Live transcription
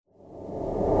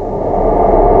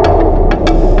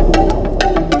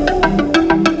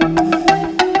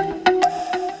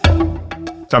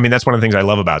I mean, that's one of the things I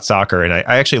love about soccer, and I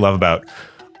actually love about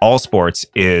all sports,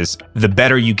 is the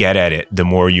better you get at it, the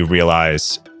more you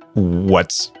realize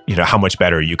how much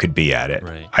better you could be at it.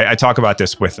 Right. I talk about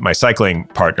this with my cycling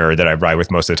partner that I ride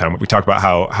with most of the time. We talk about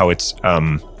how it's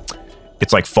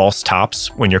like false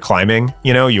tops when you're climbing.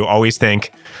 You always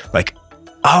think like,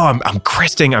 oh, I'm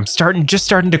cresting. I'm just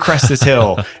starting to crest this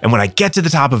hill. And when I get to the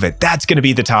top of it, that's going to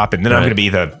be the top. And then I'm going to be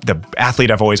the athlete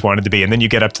I've always wanted to be. And then you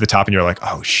get up to the top and you're like,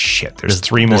 oh shit, there's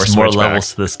three more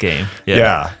levels to this game.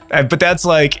 Yeah. But that's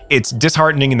like, it's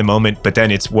disheartening in the moment, but then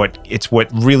it's what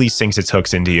really sinks its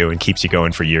hooks into you and keeps you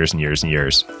going for years and years and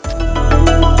years.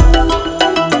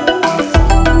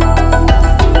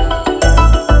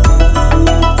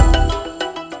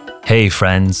 Hey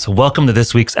friends, welcome to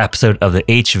this week's episode of the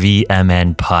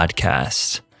HVMN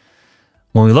podcast.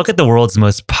 When we look at the world's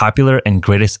most popular and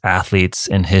greatest athletes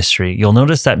in history, you'll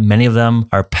notice that many of them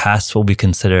are past what we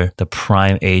consider the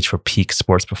prime age for peak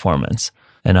sports performance.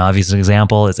 An obvious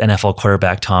example is NFL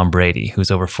quarterback Tom Brady, who's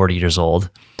over 40 years old.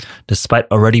 Despite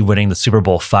already winning the Super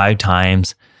Bowl 5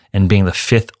 times and being the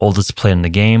 5th oldest player in the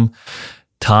game,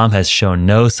 Tom has shown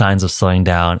no signs of slowing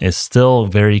down, is still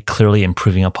very clearly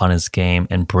improving upon his game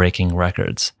and breaking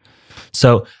records.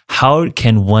 So how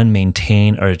can one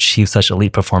maintain or achieve such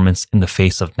elite performance in the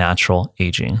face of natural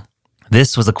aging?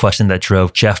 This was a question that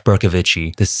drove Jeff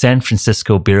Bercovici, the San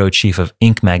Francisco bureau chief of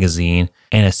Inc. magazine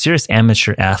and a serious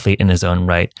amateur athlete in his own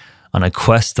right, on a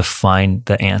quest to find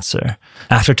the answer.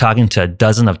 After talking to a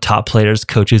dozen of top players,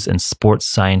 coaches, and sports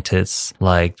scientists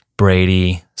like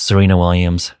Brady, Serena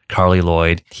Williams, Carly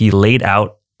Lloyd, he laid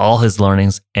out all his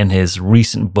learnings in his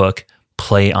recent book,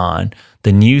 Play On,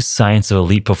 The New Science of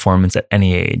Elite Performance at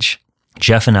Any Age.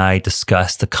 Jeff and I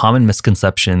discussed the common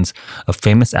misconceptions of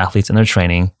famous athletes and their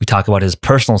training. We talk about his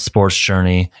personal sports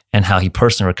journey and how he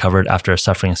personally recovered after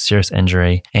suffering a serious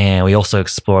injury. And we also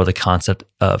explore the concept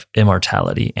of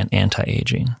immortality and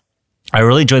anti-aging. I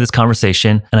really enjoyed this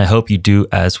conversation, and I hope you do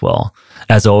as well.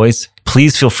 As always,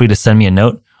 please feel free to send me a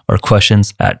note or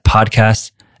questions at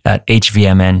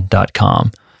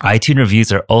podcast@hvmn.com. iTunes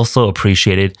reviews are also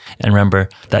appreciated, and remember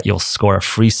that you'll score a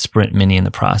free Sprint Mini in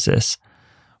the process.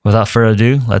 Without further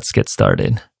ado, let's get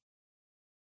started.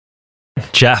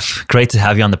 Jeff, great to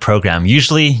have you on the program.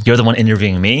 Usually you're the one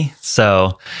interviewing me,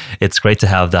 so it's great to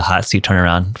have the hot seat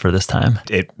turnaround for this time.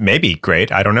 It may be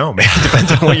great. I don't know. Maybe it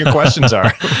depends on what your questions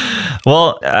are.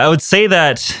 Well, I would say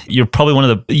that you're probably one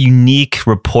of the unique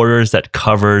reporters that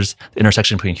covers the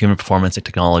intersection between human performance and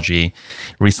technology.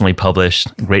 Recently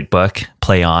published a great book,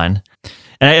 Play On.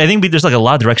 And I think there's like a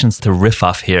lot of directions to riff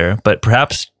off here, but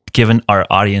perhaps given our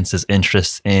audience's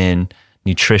interest in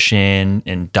nutrition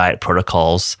and diet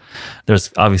protocols,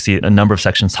 there's obviously a number of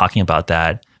sections talking about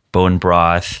that. Bone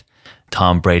broth,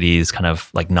 Tom Brady's kind of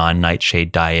like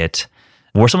non-nightshade diet.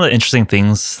 What are some of the interesting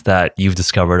things that you've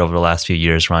discovered over the last few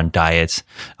years around diets?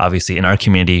 Obviously, in our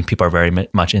community, people are very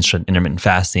much interested in intermittent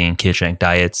fasting, ketogenic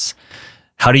diets.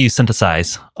 How do you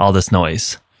synthesize all this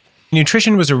noise?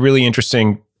 Nutrition was a really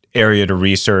interesting area to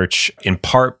research, in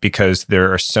part because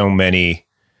there are so many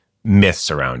myths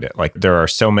around it. Like, there are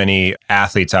so many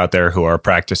athletes out there who are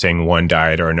practicing one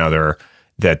diet or another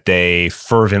that they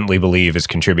fervently believe is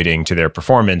contributing to their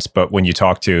performance. But when you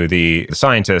talk to the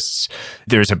scientists,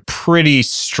 there's a pretty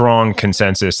strong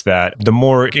consensus that the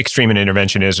more extreme an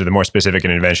intervention is, or the more specific an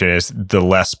intervention is, the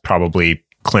less probably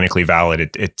clinically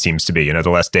valid it seems to be, the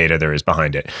less data there is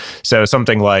behind it. So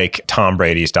something like Tom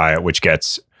Brady's diet, which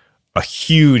gets a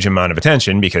huge amount of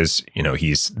attention because,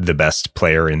 he's the best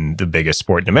player in the biggest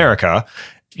sport in America.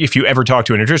 If you ever talk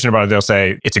to a nutritionist about it, they'll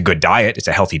say it's a good diet. It's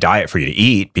a healthy diet for you to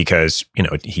eat because,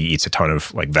 he eats a ton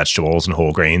of like vegetables and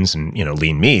whole grains and,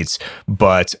 lean meats.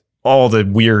 But all the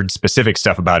weird specific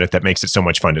stuff about it that makes it so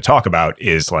much fun to talk about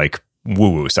is like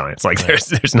woo-woo science. Like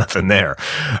there's nothing there.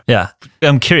 Yeah.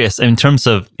 I'm curious in terms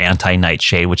of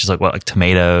anti-nightshade, which is like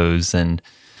tomatoes and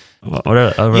what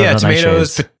are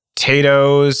tomatoes,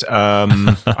 potatoes.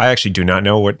 I actually do not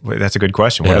know what that's a good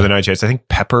question. What are the nightshades? I think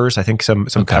peppers. I think some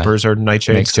peppers are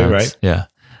nightshades. Makes too, sense. Right? Yeah.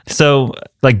 So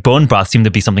like bone broth seemed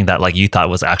to be something that like you thought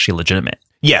was actually legitimate.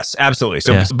 Yes, absolutely.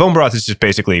 So bone broth is just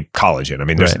basically collagen. I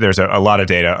mean, there's a lot of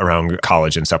data around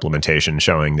collagen supplementation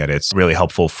showing that it's really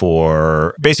helpful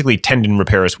for basically tendon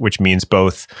repairs, which means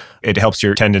both it helps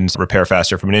your tendons repair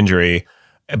faster from an injury,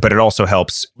 but it also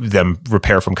helps them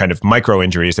repair from kind of micro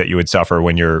injuries that you would suffer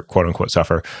when you're quote unquote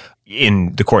suffer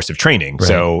in the course of training. Right.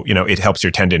 So, it helps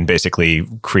your tendon basically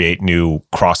create new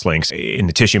crosslinks in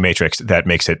the tissue matrix that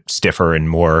makes it stiffer and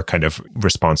more kind of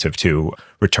responsive to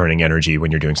returning energy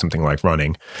when you're doing something like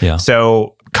running. Yeah.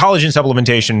 So collagen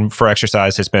supplementation for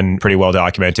exercise has been pretty well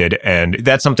documented. And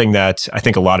that's something that I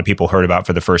think a lot of people heard about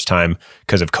for the first time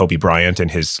because of Kobe Bryant and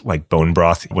his like bone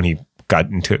broth. When he got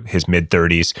into his mid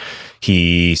 30s,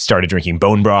 he started drinking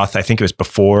bone broth. I think it was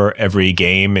before every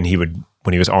game. And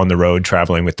when he was on the road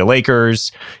traveling with the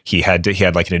Lakers, he had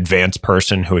like an advanced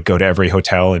person who would go to every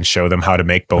hotel and show them how to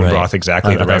make bone broth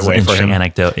exactly the right way for him.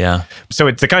 Anecdote, yeah. So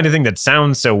it's the kind of thing that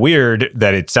sounds so weird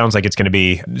that it sounds like it's going to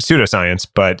be pseudoscience,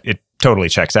 but it totally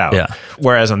checks out. Yeah.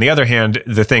 Whereas on the other hand,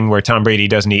 the thing where Tom Brady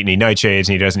doesn't eat any nightshades and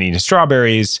he doesn't eat any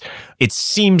strawberries, it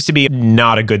seems to be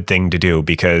not a good thing to do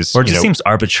because... Or it just seems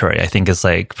arbitrary, I think is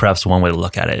like perhaps one way to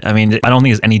look at it. I mean, I don't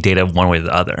think there's any data one way or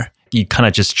the other. You kind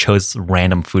of just chose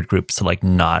random food groups to like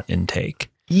not intake.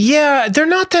 Yeah, they're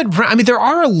not that... I mean, there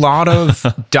are a lot of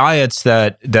diets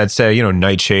that say,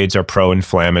 nightshades are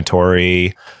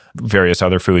pro-inflammatory, various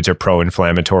other foods are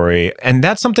pro-inflammatory. And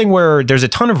that's something where there's a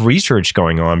ton of research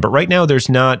going on. But right now, there's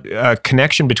not a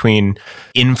connection between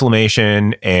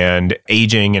inflammation and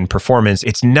aging and performance.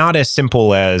 It's not as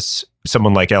simple as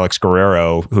someone like Alex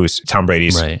Guerrero, who's Tom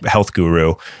Brady's health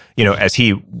guru, as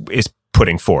he is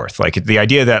putting forth. Like the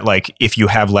idea that like if you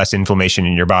have less inflammation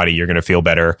in your body, you're going to feel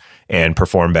better and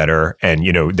perform better. And,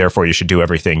 therefore you should do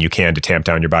everything you can to tamp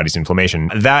down your body's inflammation.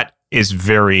 That is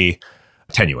very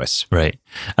tenuous. Right.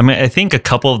 I mean, I think a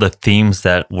couple of the themes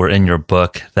that were in your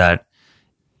book that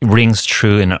rings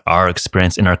true in our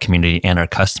experience in our community and our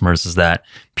customers is that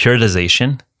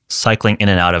periodization, cycling in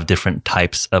and out of different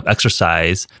types of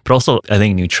exercise, but also I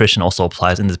think nutrition also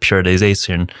applies in the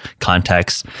periodization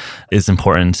context is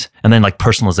important. And then like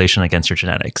personalization against your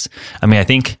genetics. I mean, I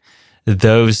think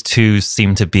those two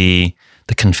seem to be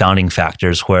the confounding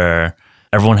factors where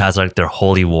everyone has like their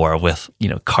holy war with,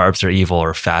 carbs are evil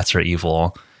or fats are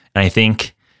evil. And I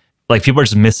think like people are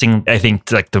just missing, I think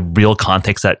like the real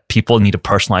context that people need to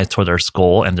personalize toward their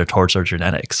goal and towards their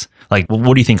genetics. Like,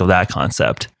 what do you think of that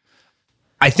concept?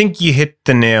 I think you hit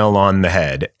the nail on the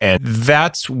head. And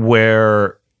that's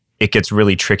where it gets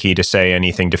really tricky to say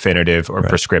anything definitive or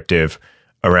prescriptive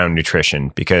around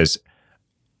nutrition, because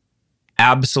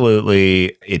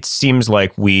absolutely, it seems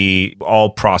like we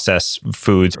all process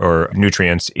foods or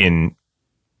nutrients in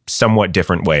somewhat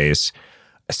different ways.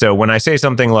 So when I say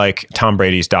something like Tom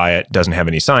Brady's diet doesn't have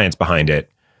any science behind it,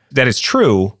 that is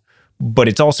true, but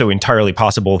it's also entirely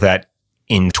possible that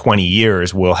in 20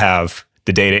 years, we'll have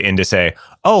the data in to say,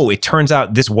 oh, it turns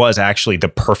out this was actually the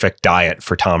perfect diet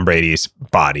for Tom Brady's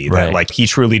body. That like he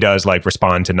truly does like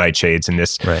respond to nightshades in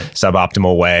this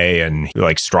suboptimal way. And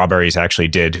like strawberries actually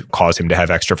did cause him to have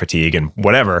extra fatigue and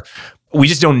whatever. We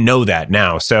just don't know that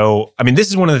now. So, I mean, this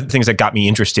is one of the things that got me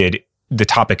interested, the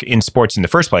topic in sports in the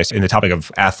first place, in the topic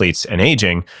of athletes and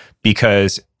aging,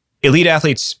 because elite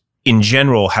athletes in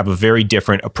general have a very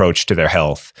different approach to their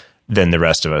health than the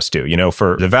rest of us do.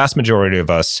 For the vast majority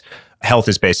of us, health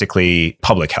is basically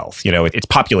public health. It's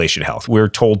population health. We're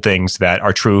told things that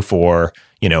are true for,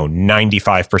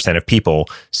 95% of people.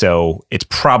 So it's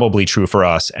probably true for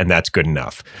us, and that's good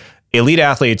enough. Elite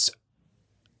athletes,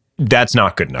 that's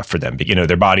not good enough for them. But,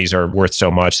 their bodies are worth so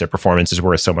much, their performance is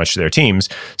worth so much to their teams.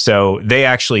 So they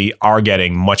actually are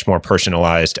getting much more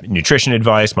personalized nutrition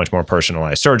advice, much more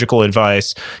personalized surgical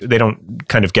advice. They don't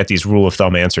kind of get these rule of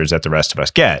thumb answers that the rest of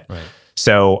us get. Right.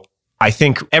 So I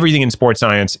think everything in sports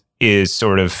science is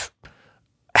sort of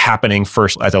happening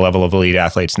first at the level of elite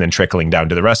athletes and then trickling down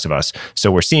to the rest of us.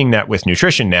 So we're seeing that with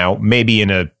nutrition now, maybe in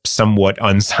a somewhat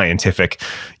unscientific,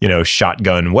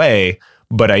 shotgun way.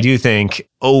 But I do think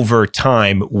over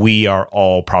time, we are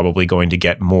all probably going to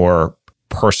get more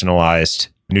personalized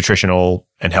nutritional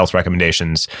and health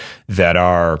recommendations that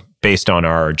are based on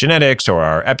our genetics or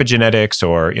our epigenetics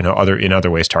or, in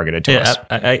other ways targeted to us.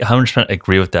 I 100%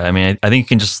 agree with that. I mean, I think you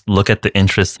can just look at the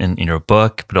interest in your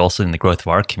book, but also in the growth of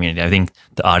our community. I think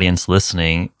the audience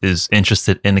listening is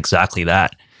interested in exactly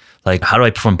that. Like, how do I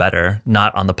perform better?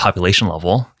 Not on the population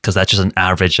level, because that's just an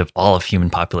average of all of human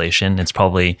population. It's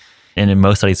probably, and in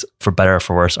most studies, for better or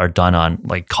for worse, are done on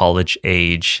like college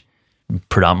age,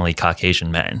 predominantly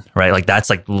Caucasian men, right? Like that's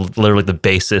like literally the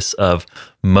basis of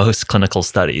most clinical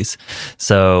studies.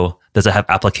 So does it have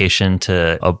application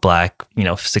to a Black,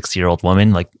 60-year-old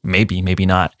woman? Like maybe, maybe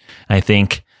not. And I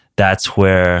think that's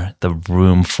where the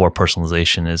room for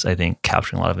personalization is, I think,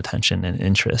 capturing a lot of attention and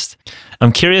interest.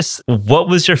 I'm curious, what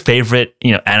was your favorite,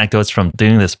 anecdotes from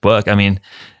doing this book? I mean,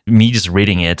 me just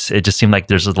reading it just seemed like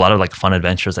there's a lot of like fun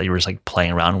adventures that you were just like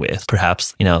playing around with.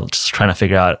 Perhaps, just trying to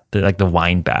figure out the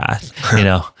wine bath,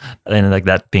 and like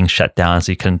that being shut down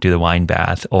so you couldn't do the wine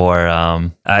bath. Or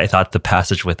I thought the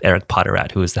passage with Eric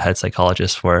Potterat, who was the head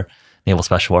psychologist for Naval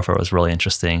Special Warfare, was really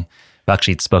interesting, I've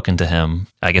actually spoken to him,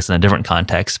 I guess, in a different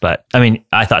context. But I mean,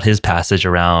 I thought his passage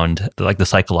around like the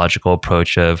psychological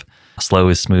approach of slow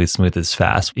is smooth, smooth is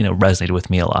fast, resonated with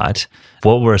me a lot.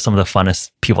 What were some of the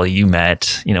funnest people you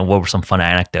met? What were some fun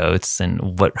anecdotes,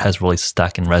 and what has really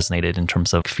stuck and resonated in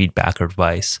terms of feedback or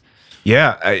advice?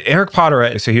 Yeah, Eric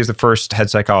Potter, so he was the first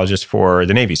head psychologist for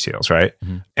the Navy SEALs, right?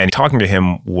 Mm-hmm. And talking to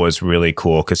him was really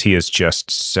cool because he is just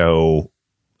so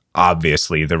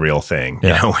obviously the real thing.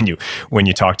 Yeah. When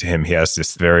you talk to him, he has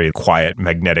this very quiet,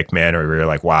 magnetic manner where you're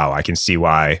like, wow, I can see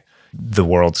why the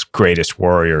world's greatest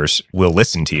warriors will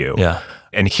listen to you. Yeah.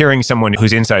 And hearing someone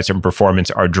whose insights and performance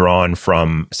are drawn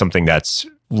from something that's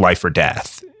life or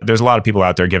death. There's a lot of people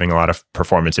out there giving a lot of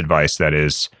performance advice that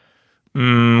is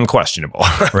questionable.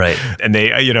 Right. And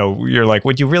they, you're like,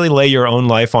 would you really lay your own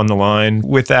life on the line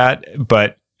with that?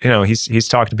 But, he's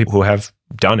talked to people who have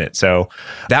done it. So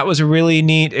that was a really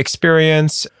neat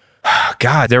experience.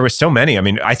 God, there were so many. I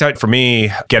mean, I thought for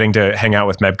me, getting to hang out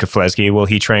with Meb Keflezighi while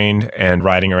he trained and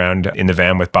riding around in the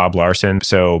van with Bob Larson.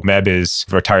 So Meb is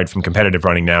retired from competitive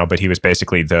running now, but he was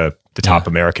basically the top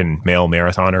American male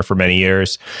marathoner for many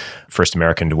years. First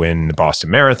American to win the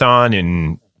Boston Marathon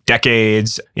in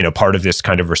decades, part of this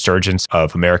kind of resurgence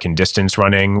of American distance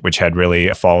running, which had really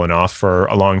fallen off for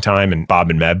a long time. And Bob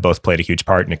and Meb both played a huge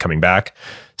part in it coming back.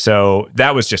 So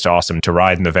that was just awesome to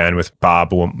ride in the van with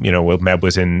Bob, while Meb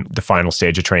was in the final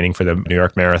stage of training for the New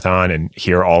York Marathon, and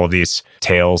hear all of these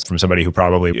tales from somebody who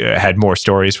probably had more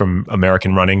stories from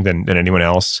American running than anyone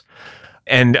else.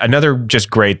 And another just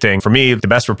great thing for me, the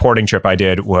best reporting trip I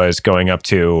did was going up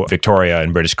to Victoria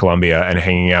in British Columbia and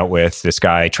hanging out with this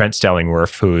guy, Trent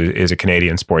Stellingwerff, who is a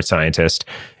Canadian sports scientist.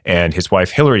 And his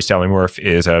wife, Hillary Stellingwerff,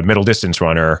 is a middle distance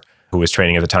runner who was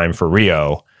training at the time for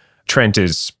Rio. Trent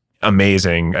is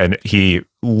amazing, and he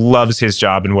loves his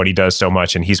job and what he does so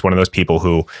much. And he's one of those people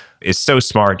who is so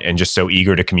smart and just so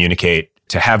eager to communicate,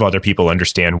 to have other people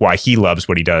understand why he loves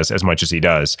what he does as much as he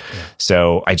does. Yeah.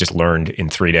 So I just learned in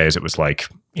 3 days. It was like,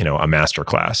 a master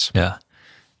class. Yeah.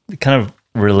 It kind of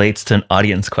relates to an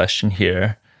audience question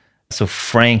here. So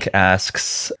Frank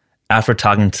asks, after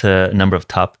talking to a number of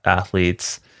top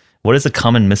athletes, what is a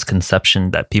common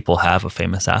misconception that people have of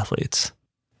famous athletes?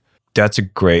 That's a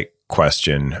great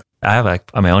question. I have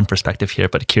my own perspective here,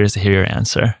 but curious to hear your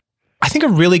answer. I think a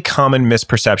really common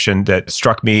misperception that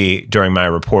struck me during my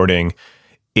reporting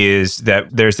is that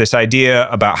there's this idea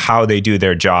about how they do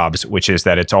their jobs, which is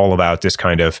that it's all about this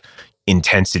kind of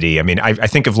intensity. I mean, I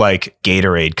think of like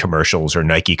Gatorade commercials or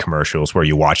Nike commercials where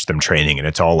you watch them training and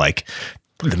it's all like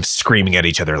them screaming at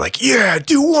each other like, yeah,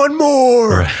 do one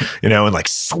more, right. And like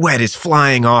sweat is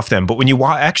flying off them. But when you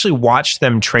actually watch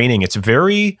them training, it's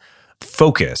very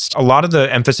focused. A lot of the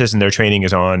emphasis in their training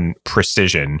is on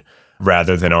precision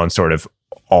rather than on sort of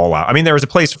all out. I mean, there is a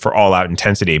place for all out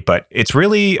intensity, but it's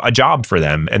really a job for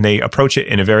them. And they approach it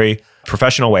in a very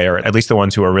professional way, or at least the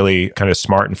ones who are really kind of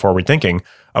smart and forward thinking,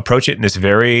 approach it in this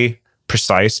very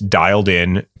precise, dialed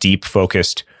in, deep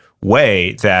focused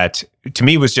way that to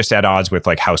me was just at odds with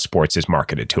like how sports is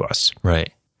marketed to us.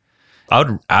 Right. I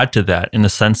would add to that in the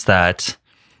sense that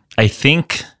I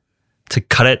think to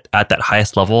cut it at that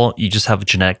highest level, you just have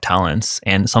genetic talents.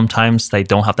 And sometimes they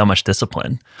don't have that much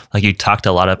discipline. Like you talk to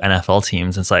a lot of NFL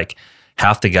teams, it's like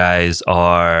half the guys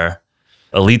are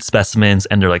elite specimens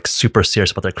and they're like super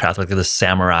serious about their craft, like they're the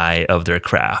samurai of their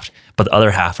craft. But the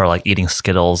other half are like eating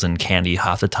Skittles and candy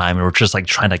half the time. And we're just like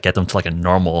trying to get them to like a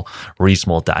normal,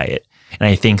 reasonable diet. And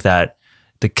I think that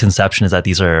the conception is that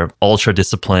these are ultra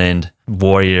disciplined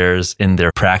warriors in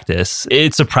their practice.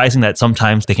 It's surprising that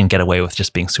sometimes they can get away with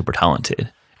just being super talented.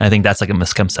 And I think that's like a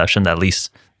misconception that at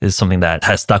least is something that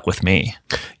has stuck with me.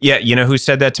 Yeah, you know who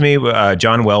said that to me?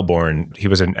 John Wellborn. He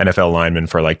was an NFL lineman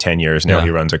for like 10 years. Now he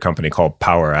runs a company called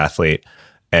Power Athlete.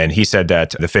 And he said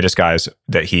that the fittest guys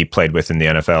that he played with in the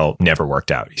NFL never worked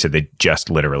out. He said they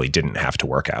just literally didn't have to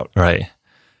work out. Right.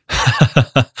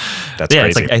 That's crazy.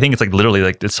 It's like, I think it's like literally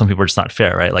like some people are just not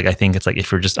fair, right? Like I think it's like if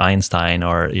you're just Einstein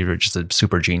or you're just a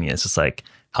super genius, it's like,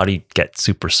 how do you get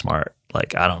super smart?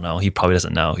 Like, I don't know. He probably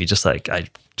doesn't know. He just like, I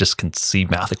just can see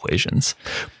math equations.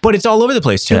 But it's all over the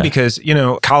place too, because, you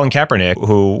know, Colin Kaepernick,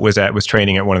 who was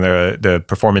training at one of the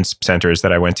performance centers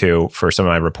that I went to for some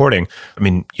of my reporting. I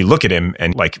mean, you look at him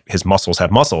and like his muscles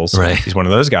have muscles. Right. He's one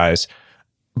of those guys.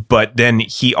 But then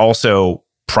he also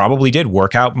probably did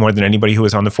work out more than anybody who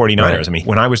was on the 49ers. Right. I mean,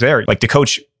 when I was there, like the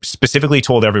coach specifically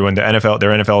told everyone, their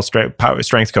NFL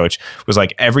strength coach was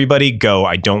like, everybody go.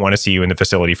 I don't want to see you in the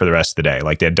facility for the rest of the day.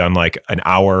 Like they had done like an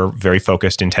hour, very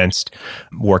focused, intense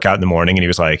workout in the morning. And he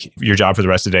was like, your job for the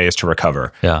rest of the day is to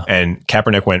recover. Yeah. And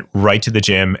Kaepernick went right to the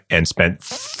gym and spent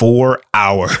 4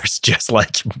 hours just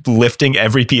like lifting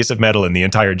every piece of metal in the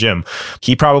entire gym.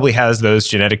 He probably has those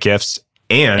genetic gifts.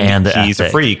 And he's ethic. a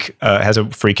freak, has a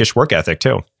freakish work ethic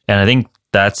too. And I think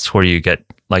that's where you get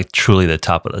like truly the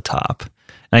top of the top.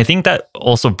 And I think that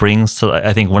also brings to,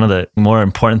 I think one of the more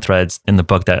important threads in the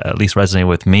book that at least resonated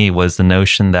with me was the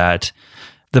notion that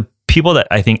the people that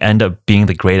I think end up being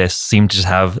the greatest seem to just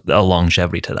have a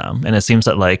longevity to them. And it seems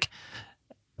that like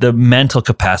the mental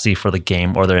capacity for the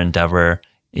game or their endeavor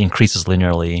increases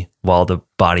linearly while the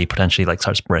body potentially like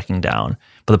starts breaking down.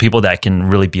 But the people that can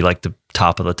really be like the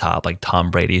top of the top, like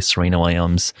Tom Brady, Serena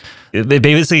Williams, they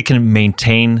basically can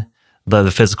maintain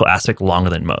the physical aspect longer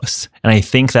than most. And I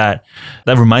think that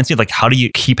reminds me of like, how do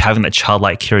you keep having that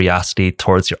childlike curiosity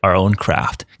towards our own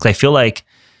craft? Because I feel like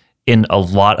in a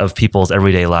lot of people's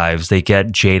everyday lives, they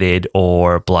get jaded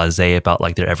or blasé about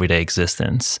like their everyday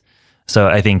existence. So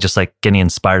I think just like getting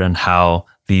inspired on how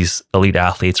these elite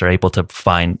athletes are able to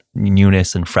find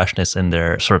newness and freshness in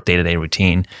their sort of day-to-day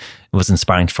routine was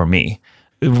inspiring for me.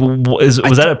 Was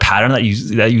that a pattern that you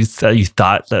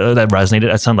thought that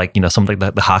resonated? It sounded like, something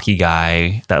like the hockey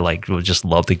guy that like would just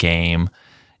love the game.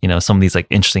 Some of these like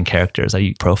interesting characters that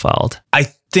you profiled. I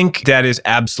think that is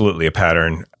absolutely a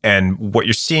pattern. And what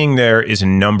you're seeing there is a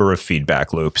number of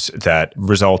feedback loops that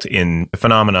result in a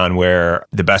phenomenon where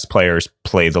the best players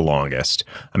play the longest.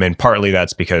 I mean, partly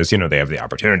that's because, they have the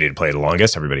opportunity to play the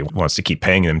longest. Everybody wants to keep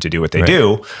paying them to do what they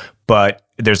do. But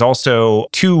there's also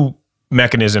two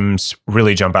mechanisms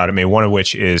really jump out at me, one of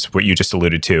which is what you just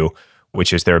alluded to,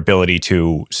 which is their ability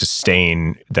to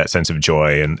sustain that sense of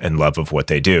joy and love of what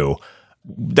they do.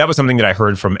 That was something that I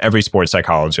heard from every sports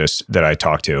psychologist that I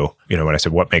talked to. When I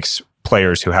said, what makes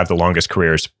players who have the longest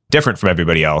careers different from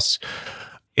everybody else?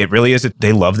 It really is that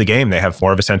they love the game. They have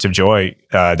more of a sense of joy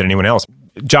than anyone else.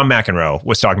 John McEnroe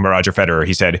was talking about Roger Federer.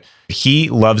 He said he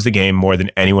loves the game more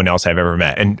than anyone else I've ever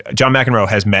met. And John McEnroe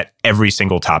has met every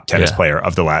single top tennis player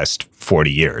of the last 40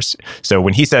 years. So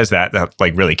when he says that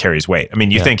like really carries weight. I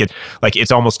mean, you think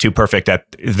it's almost too perfect that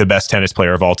the best tennis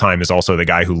player of all time is also the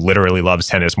guy who literally loves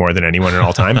tennis more than anyone in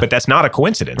all time. But that's not a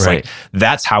coincidence. Right. Like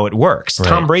that's how it works. Right.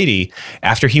 Tom Brady,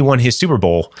 after he won his Super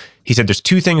Bowl, he said, there's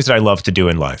two things that I love to do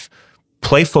in life: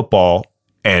 play football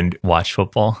and watch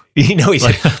football. He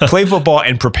said play football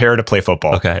and prepare to play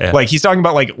football. Okay, yeah. Like he's talking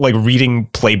about like reading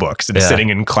playbooks and sitting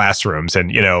in classrooms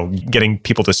and, getting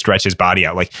people to stretch his body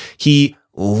out. Like he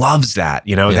loves that,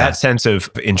 that sense of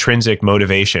intrinsic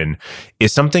motivation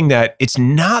is something that it's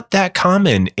not that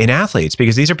common in athletes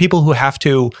because these are people who have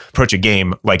to approach a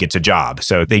game like it's a job.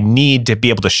 So they need to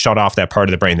be able to shut off that part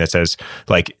of the brain that says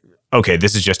like, okay,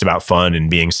 this is just about fun and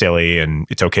being silly and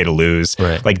it's okay to lose.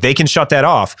 Right. Like they can shut that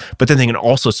off, but then they can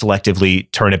also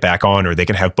selectively turn it back on, or they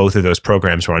can have both of those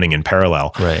programs running in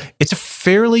parallel. Right. It's a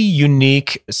fairly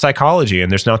unique psychology,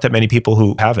 and there's not that many people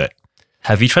who have it.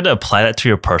 Have you tried to apply that to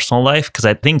your personal life? Because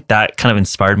I think that kind of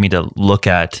inspired me to look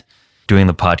at doing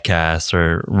the podcast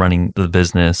or running the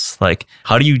business. Like,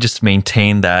 how do you just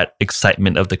maintain that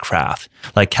excitement of the craft?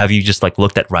 Like, have you just like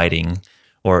looked at writing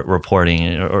or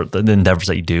reporting or the endeavors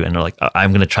that you do and are like, I'm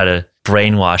going to try to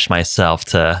brainwash myself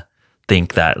to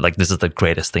think that like this is the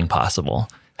greatest thing possible?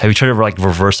 Have you tried to like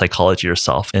reverse psychology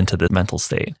yourself into the mental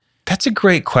state? That's a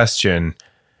great question.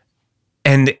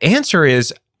 And the answer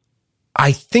is,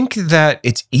 I think that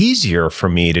it's easier for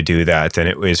me to do that than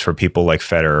it is for people like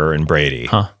Federer and Brady.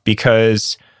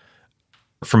 Because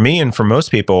for me and for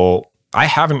most people, I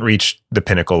haven't reached the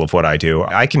pinnacle of what I do.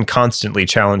 I can constantly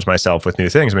challenge myself with new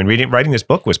things. I mean, writing this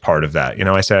book was part of that.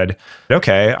 I said,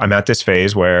 okay, I'm at this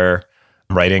phase where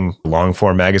I'm writing long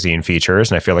form magazine features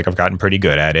and I feel like I've gotten pretty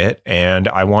good at it. And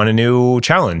I want a new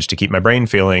challenge to keep my brain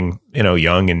feeling,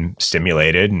 young and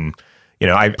stimulated. And,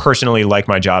 I personally like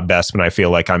my job best when I feel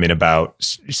like I'm in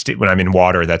when I'm in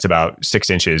water that's about 6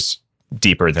 inches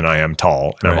deeper than I am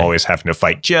tall. And I'm always having to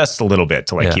fight just a little bit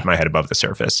to keep my head above the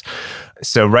surface.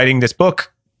 So writing this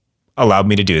book allowed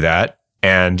me to do that.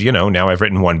 And, now I've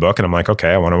written one book and I'm like, okay,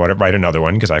 I want to write another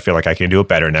one because I feel like I can do it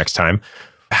better next time.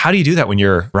 How do you do that when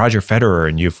you're Roger Federer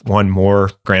and you've won more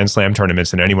Grand Slam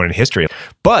tournaments than anyone in history?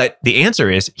 But the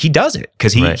answer is he does it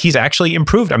because he's actually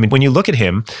improved. I mean, when you look at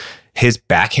him, his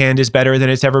backhand is better than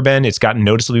it's ever been. It's gotten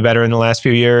noticeably better in the last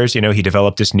few years. He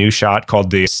developed this new shot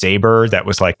called the Saber that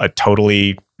was like a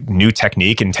totally new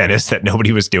technique in tennis that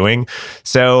nobody was doing.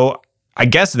 So I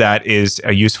guess that is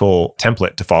a useful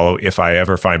template to follow if I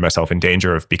ever find myself in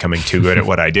danger of becoming too good at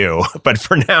what I do. But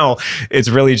for now, it's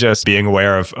really just being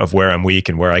aware of where I'm weak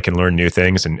and where I can learn new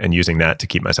things and using that to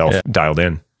keep myself dialed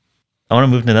in. I want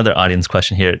to move to another audience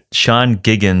question here. Sean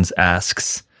Giggins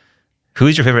asks, who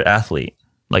is your favorite athlete?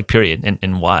 Like, period,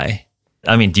 and why?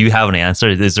 I mean, do you have an answer?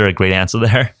 Is there a great answer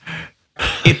there?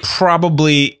 It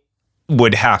probably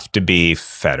would have to be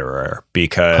Federer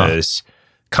because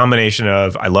combination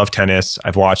of I love tennis.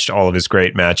 I've watched all of his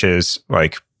great matches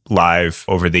like live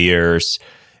over the years.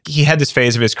 He had this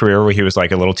phase of his career where he was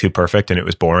like a little too perfect and it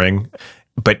was boring.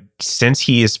 But since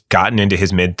he has gotten into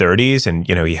his mid-30s and,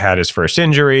 he had his first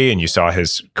injury and you saw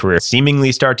his career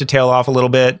seemingly start to tail off a little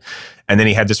bit, and then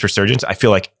he had this resurgence, I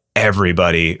feel like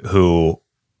everybody who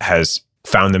has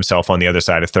found themselves on the other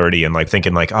side of 30 and like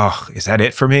thinking like, oh, is that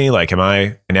it for me? Like, am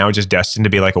I now just destined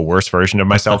to be like a worse version of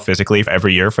myself physically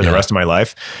every year for the rest of my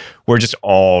life? We're just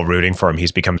all rooting for him.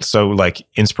 He's become so like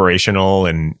inspirational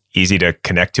and easy to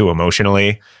connect to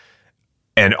emotionally.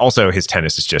 And also his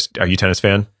tennis is just, are you a tennis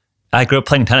fan? I grew up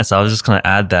playing tennis. I was just going to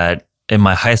add that in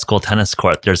my high school tennis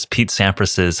court, there's Pete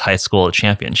Sampras's high school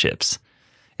championships.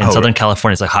 In Southern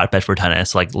California, it's like hotbed for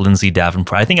tennis, like Lindsay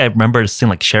Davenport. I think I remember seeing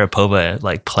like Sharapova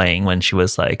like playing when she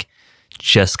was like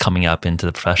just coming up into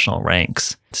the professional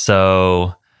ranks.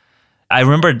 So I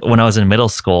remember when I was in middle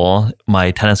school,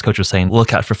 my tennis coach was saying,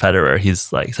 look out for Federer.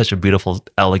 He's like such a beautiful,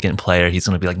 elegant player. He's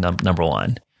going to be like number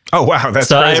one. Oh, wow. That's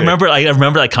so crazy. I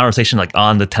remember that conversation like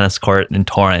on the tennis court in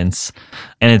Torrance.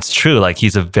 And it's true. Like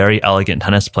he's a very elegant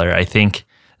tennis player. I think,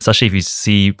 especially if you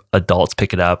see adults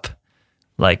pick it up,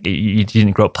 like you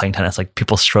didn't grow up playing tennis, like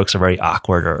people's strokes are very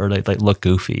awkward or they like look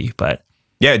goofy, but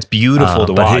yeah, it's beautiful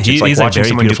to watch. It's like watching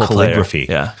someone do calligraphy.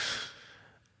 Player.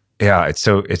 Yeah. It's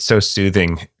so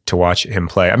soothing to watch him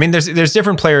play. I mean, there's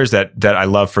different players that I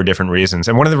love for different reasons.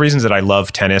 And one of the reasons that I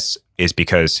love tennis is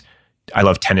because I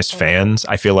love tennis fans.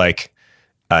 I feel like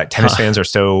tennis fans are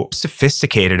so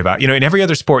sophisticated about, in every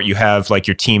other sport you have like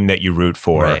your team that you root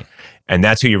for, right. And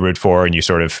that's who you root for. And you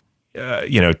sort of,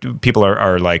 people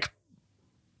are like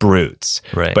brutes.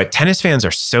 Right. But tennis fans are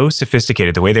so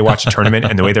sophisticated, the way they watch a tournament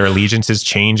and the way their allegiances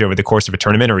change over the course of a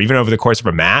tournament or even over the course of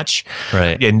a match.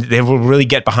 Right. And they will really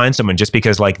get behind someone just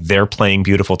because like they're playing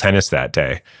beautiful tennis that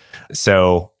day.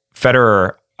 So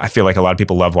Federer, I feel like a lot of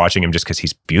people love watching him just because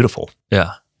he's beautiful.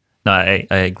 Yeah. No, I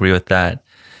agree with that.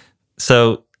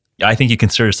 So I think you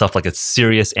consider yourself like a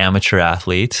serious amateur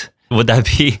athlete. Would that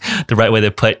be the right way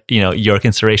to put, your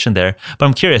consideration there? But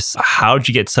I'm curious, how did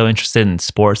you get so interested in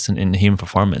sports and in human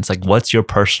performance? Like, what's your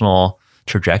personal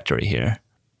trajectory here?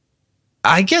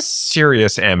 I guess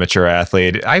serious amateur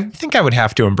athlete. I think I would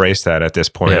have to embrace that at this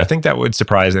point. Yeah. I think that would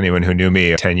surprise anyone who knew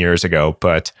me 10 years ago,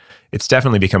 but it's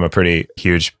definitely become a pretty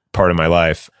huge part of my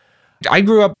life. I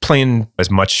grew up playing as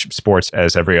much sports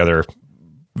as every other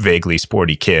vaguely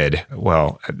sporty kid.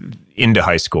 Well, into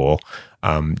high school.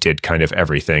 Did kind of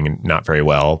everything and not very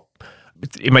well.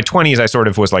 In my 20s, I sort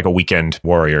of was like a weekend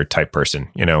warrior type person,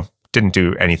 didn't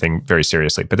do anything very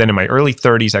seriously. But then in my early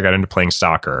 30s, I got into playing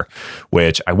soccer,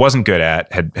 which I wasn't good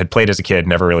at, had played as a kid,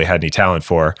 never really had any talent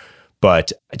for,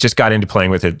 but I just got into playing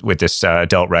with this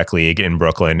adult rec league in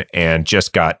Brooklyn and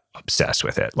just got obsessed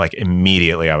with it. Like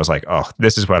immediately I was like, oh,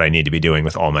 this is what I need to be doing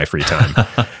with all my free time.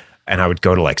 And I would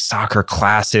go to like soccer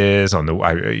classes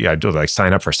I'd do like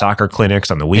sign up for soccer clinics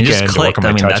on the weekend. And just clicked. To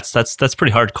work on my touch. That's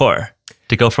pretty hardcore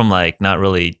to go from like not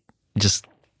really just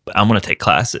I'm going to take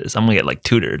classes. I'm going to get like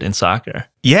tutored in soccer.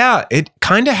 Yeah, it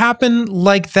kind of happened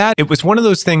like that. It was one of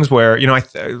those things where,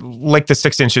 like the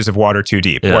 6 inches of water too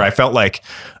deep, where I felt like,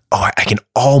 oh, I can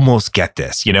almost get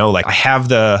this, like I have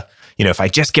the, if I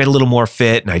just get a little more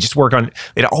fit and I just work on,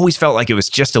 it always felt like it was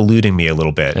just eluding me a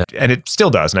little bit. Yeah. And it still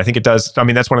does. And I think it does. I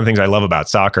mean, that's one of the things I love about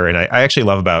soccer. And I actually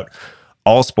love about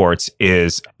all sports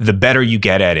is the better you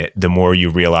get at it, the more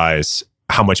you realize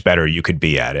how much better you could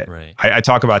be at it. Right. I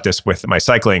talk about this with my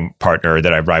cycling partner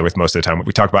that I ride with most of the time.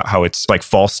 We talk about how it's like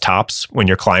false tops when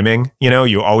you're climbing.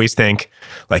 You always think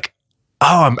like,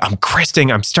 oh, I'm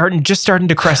cresting. I'm starting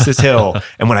to crest this hill.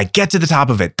 And when I get to the top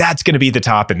of it, that's going to be the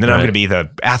top. And then I'm going to be the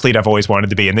athlete I've always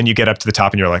wanted to be. And then you get up to the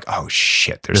top and you're like, oh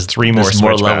shit, there's three more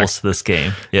levels to this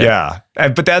game. Yeah.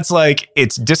 But that's like,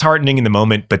 it's disheartening in the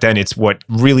moment, but then it's what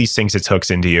really sinks its hooks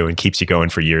into you and keeps you going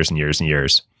for years and years and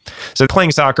years. So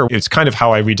playing soccer, it's kind of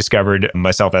how I rediscovered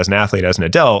myself as an athlete, as an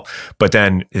adult. But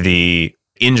then the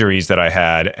injuries that I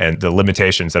had and the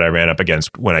limitations that I ran up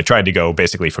against when I tried to go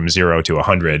basically from 0 to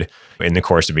 100 in the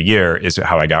course of a year is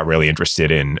how I got really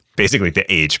interested in basically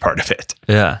the age part of it.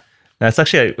 Yeah. That's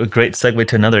actually a great segue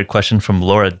to another question from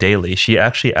Laura Daly. She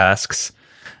actually asks,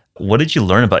 what did you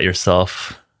learn about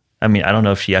yourself? I mean, I don't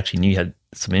know if she actually knew you had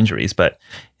some injuries, but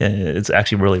it's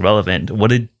actually really relevant. What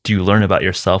did you learn about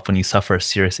yourself when you suffer a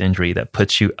serious injury that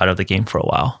puts you out of the game for a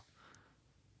while?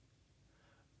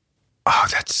 Oh,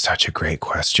 that's such a great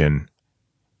question.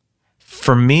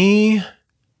 For me,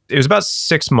 it was about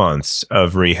 6 months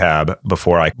of rehab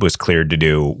before I was cleared to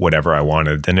do whatever I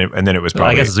wanted. And then it was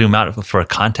probably... I guess zoom out for a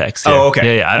context. Oh,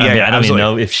 okay. Yeah. I don't even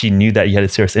know if she knew that you had a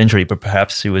serious injury, but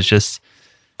perhaps she was just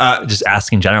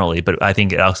asking generally. But I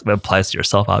think it applies to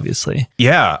yourself, obviously.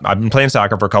 Yeah, I've been playing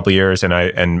soccer for a couple of years,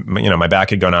 and my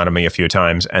back had gone out of me a few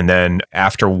times. And then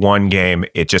after one game,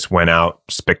 it just went out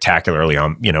spectacularly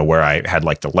on, where I had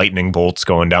like the lightning bolts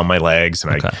going down my legs,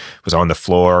 and I was on the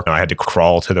floor. I had to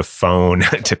crawl to the phone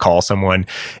to call someone.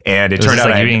 And it turned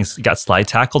out you got slide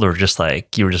tackled, or just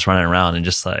like you were just running around and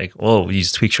just like, whoa, you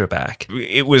just tweaked your back.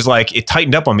 It was like it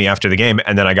tightened up on me after the game.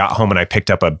 And then I got home and I picked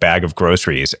up a bag of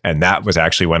groceries. And that was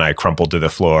actually when I crumpled to the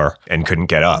floor and couldn't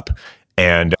get up.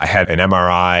 And I had an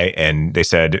MRI, and they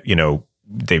said,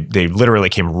 they literally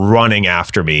came running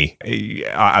after me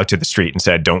out to the street and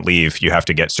said, "Don't leave. You have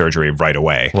to get surgery right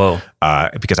away." Whoa!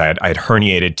 Because I had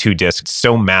herniated 2 discs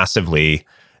so massively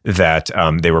that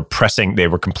they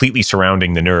were completely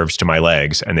surrounding the nerves to my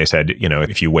legs. And they said,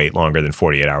 if you wait longer than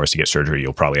 48 hours to get surgery,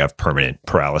 you'll probably have permanent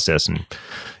paralysis and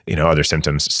other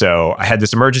symptoms. So I had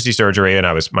this emergency surgery, and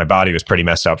my body was pretty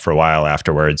messed up for a while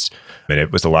afterwards. And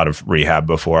it was a lot of rehab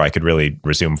before I could really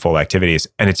resume full activities.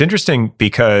 And it's interesting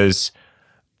because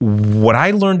what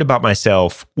I learned about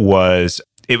myself was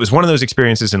it was one of those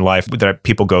experiences in life that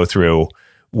people go through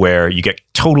where you get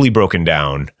totally broken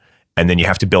down and then you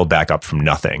have to build back up from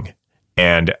nothing.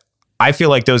 And I feel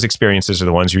like those experiences are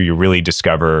the ones where you really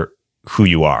discover who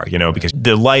you are, because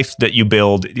the life that you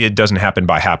build, it doesn't happen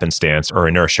by happenstance or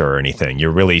inertia or anything. You're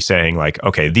really saying like,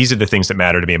 okay, these are the things that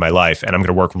matter to me in my life, and I'm going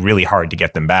to work really hard to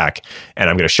get them back. And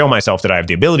I'm going to show myself that I have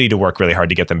the ability to work really hard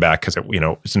to get them back, because,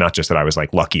 it's not just that I was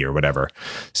like lucky or whatever.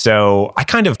 So I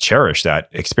kind of cherish that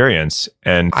experience.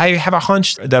 And I have a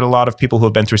hunch that a lot of people who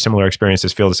have been through similar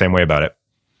experiences feel the same way about it.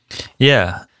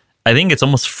 Yeah. I think it's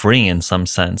almost freeing in some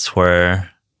sense,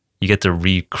 where you get to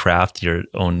recraft your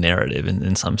own narrative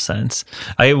in some sense.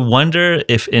 I wonder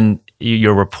if in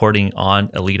your reporting on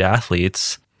elite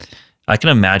athletes, I can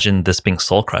imagine this being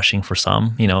soul crushing for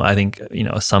some. I think,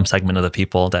 some segment of the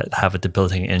people that have a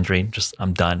debilitating injury, just,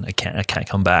 I'm done. I can't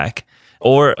come back.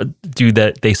 Or do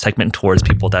that, they segment towards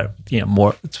people that,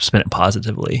 more spin it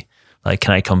positively. Like,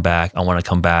 can I come back? I want to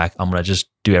come back. I'm going to just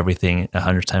do everything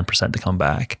 110% to come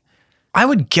back. I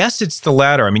would guess it's the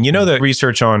latter. The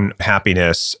research on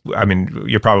happiness,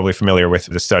 you're probably familiar with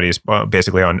the studies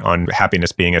basically on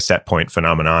happiness being a set point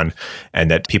phenomenon,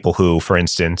 and that people who, for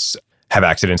instance, have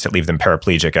accidents that leave them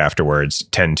paraplegic afterwards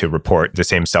tend to report the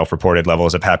same self-reported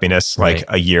levels of happiness like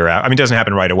a year out. It doesn't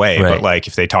happen right away, but like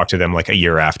if they talk to them like a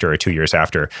year after or 2 years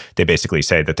after, they basically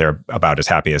say that they're about as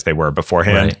happy as they were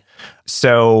beforehand. Right.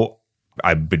 So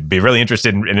I would be really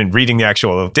interested in reading the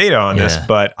actual data on this,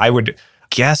 but I would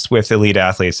guess with elite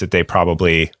athletes that they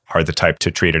probably are the type to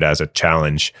treat it as a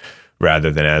challenge rather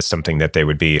than as something that they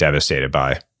would be devastated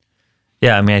by.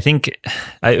 Yeah, I think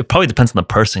it probably depends on the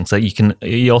person. So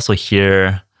you also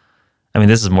hear,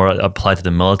 this is more applied to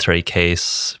the military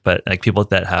case, but like people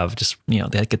that have just,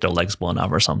 they get their legs blown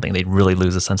off or something, they really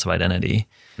lose a sense of identity.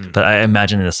 But I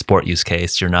imagine in a sport use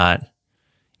case, you're not,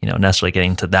 necessarily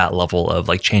getting to that level of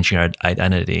like changing your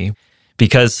identity.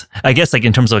 Because I guess like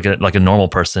in terms of like a normal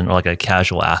person or like a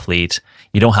casual athlete,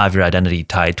 you don't have your identity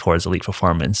tied towards elite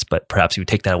performance, but perhaps you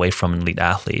take that away from an elite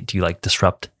athlete. Do you like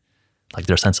disrupt like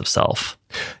their sense of self?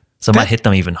 So it might hit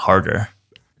them even harder.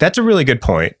 That's a really good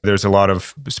point. There's a lot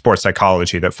of sports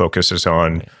psychology that focuses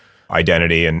on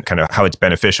identity and kind of how it's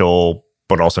beneficial,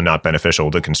 but also not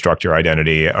beneficial to construct your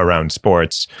identity around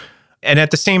sports. And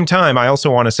at the same time, I also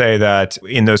want to say that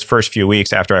in those first few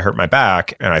weeks after I hurt my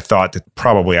back, and I thought that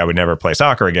probably I would never play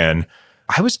soccer again,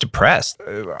 I was depressed.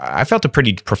 I felt a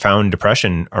pretty profound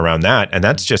depression around that. And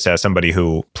that's just as somebody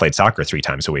who played soccer 3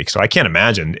 times a week. So I can't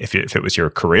imagine if it was your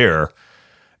career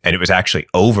and it was actually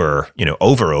over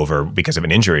because of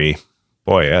an injury.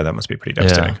 Boy, yeah, that must be pretty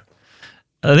devastating. Yeah.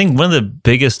 I think one of the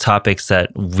biggest topics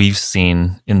that we've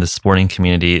seen in the sporting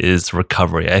community is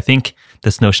recovery. I think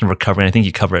this notion of recovery, and I think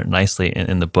you cover it nicely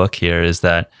in the book here, is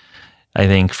that I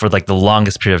think for like the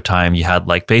longest period of time, you had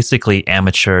like basically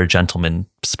amateur gentlemen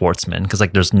sportsmen, because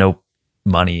like there's no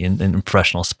money in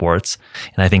professional sports.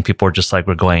 And I think people are just like,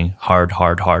 we're going hard.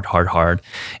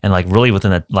 And like really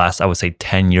within the last, I would say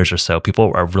 10 years or so,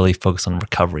 people are really focused on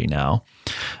recovery now.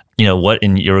 What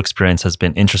in your experience has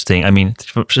been interesting?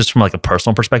 Just from like a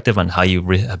personal perspective on how you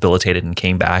rehabilitated and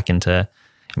came back into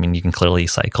I mean, you can clearly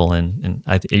cycle and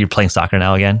you're playing soccer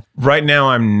now again? Right now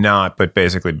I'm not, but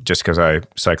basically just because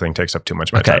cycling takes up too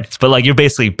much of my time. But like you're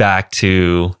basically back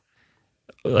to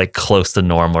like close to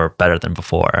norm or better than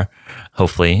before,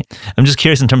 hopefully. I'm just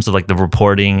curious in terms of like the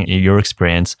reporting, your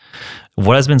experience,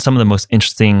 what has been some of the most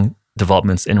interesting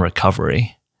developments in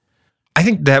recovery? I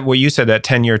think that what you said, that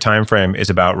 10-year time frame is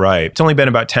about right. It's only been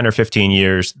about 10 or 15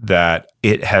 years that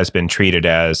it has been treated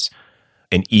as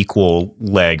an equal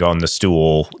leg on the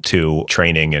stool to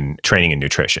training and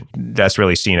nutrition. That's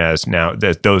really seen as now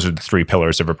that those are the three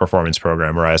pillars of a performance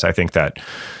program. Whereas I think that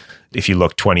if you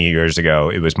look 20 years ago,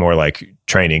 it was more like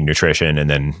training, nutrition, and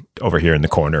then over here in the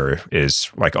corner is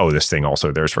like, oh, this thing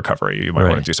also, there's recovery. You might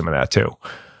want to do some of that too.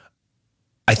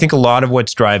 I think a lot of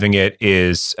what's driving it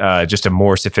is just a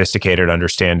more sophisticated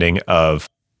understanding of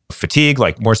fatigue,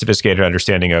 like more sophisticated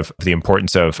understanding of the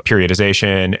importance of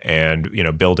periodization and,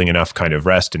 building enough kind of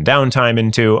rest and downtime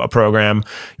into a program,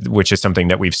 which is something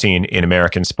that we've seen in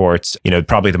American sports.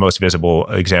 Probably the most visible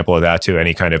example of that to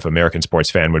any kind of American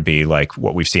sports fan would be like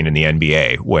what we've seen in the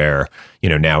NBA, where,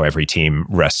 now every team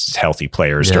rests healthy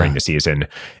players during the season.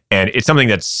 And it's something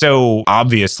that's so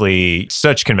obviously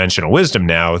such conventional wisdom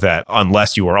now that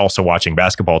unless you were also watching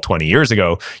basketball 20 years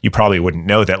ago, you probably wouldn't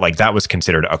know that like that was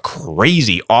considered a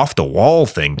crazy off the wall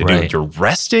thing to do. You're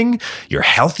resting your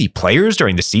healthy players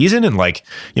during the season. And like,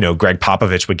 Greg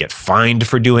Popovich would get fined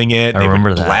for doing it. They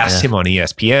would blast him on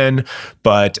ESPN.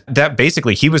 But that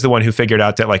basically, he was the one who figured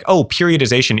out that like, oh,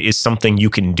 periodization is something you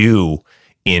can do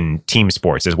in team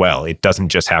sports as well. It doesn't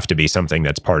just have to be something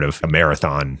that's part of a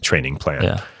marathon training plan.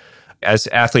 Yeah. As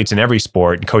athletes in every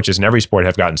sport and coaches in every sport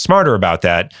have gotten smarter about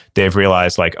that, they've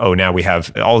realized like, oh, now we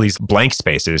have all these blank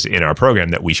spaces in our program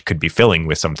that we could be filling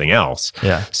with something else.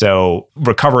 Yeah. So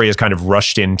recovery has kind of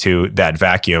rushed into that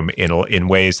vacuum in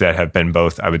ways that have been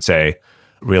both, I would say,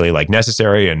 really like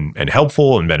necessary and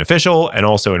helpful and beneficial, and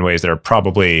also in ways that are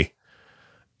probably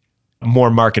more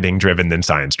marketing driven than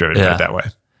science driven, put it that way.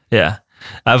 Yeah.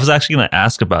 I was actually going to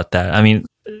ask about that. I mean,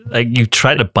 like you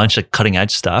tried a bunch of cutting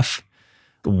edge stuff.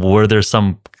 Were there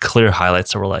some clear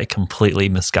highlights that were like completely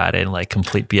misguided, like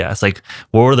complete BS? Like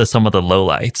what were some of the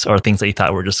lowlights or things that you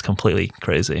thought were just completely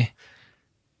crazy?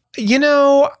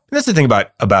 That's the thing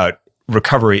about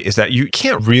recovery is that you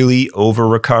can't really over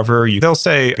recover. They'll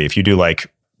say if you do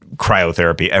like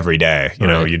cryotherapy every day,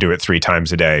 you do it 3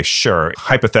 times a day. Sure.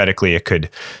 Hypothetically, it could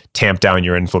tamp down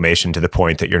your inflammation to the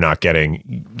point that you're not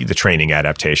getting the training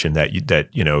adaptation that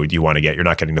you want to get. You're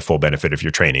not getting the full benefit of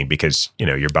your training because,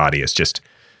 your body is just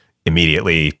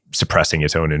immediately suppressing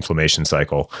its own inflammation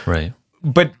cycle. Right.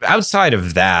 But outside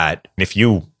of that, if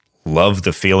you love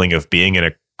the feeling of being in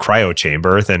a cryo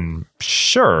chamber, then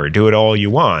sure, do it all you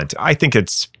want. I think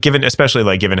it's given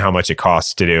how much it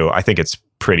costs to do, I think it's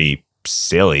pretty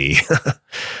silly.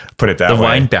 Put it that way. The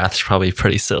wine bath's probably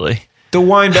pretty silly. Even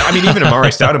Amari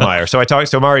Stoudemire. So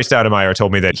Amari Stoudemire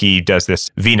told me that he does this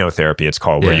venotherapy, it's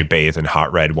called, where you bathe in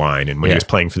hot red wine. And when he was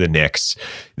playing for the Knicks,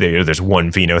 there's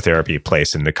one venotherapy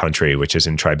place in the country, which is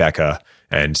in Tribeca.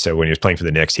 And so when he was playing for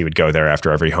the Knicks, he would go there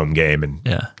after every home game and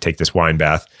take this wine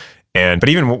bath. But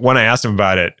even when I asked him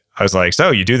about it, I was like,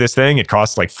 so you do this thing, it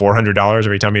costs like $400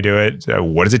 every time you do it. So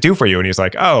what does it do for you? And he was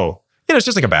like, oh, it's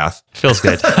just like a bath. Feels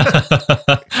good.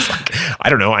 I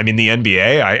don't know. I'm in the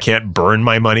NBA. I can't burn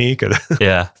my money.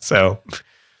 So.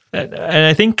 And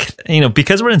I think,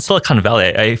 because we're in Silicon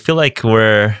Valley, I feel like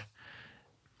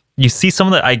you see some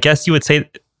of the, I guess you would say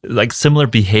like similar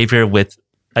behavior with,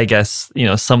 I guess,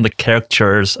 some of the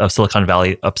caricatures of Silicon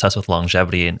Valley obsessed with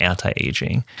longevity and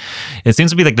anti-aging. It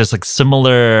seems to be like there's like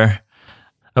similar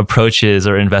approaches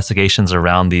or investigations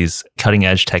around these cutting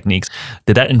edge techniques.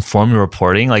 Did that inform your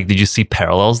reporting? Like, did you see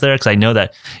parallels there? Because I know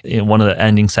that in one of the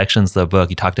ending sections of the book,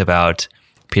 you talked about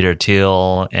Peter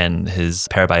Thiel and his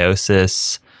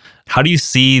parabiosis. How do you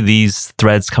see these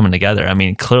threads coming together? I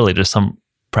mean, clearly there's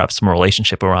perhaps some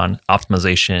relationship around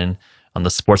optimization on the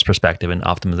sports perspective and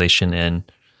optimization in,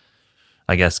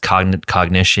 I guess,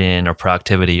 cognition or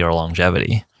productivity or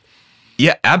longevity.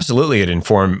 Yeah, absolutely. It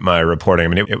informed my reporting. I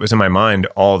mean, it was in my mind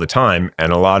all the time.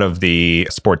 And a lot of the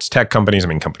sports tech companies,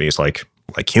 companies like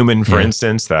Human, for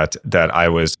instance, that I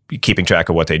was keeping track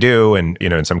of what they do and,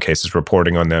 in some cases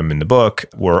reporting on them in the book,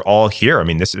 were all here. I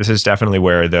mean, this is definitely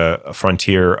where the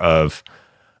frontier of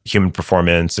human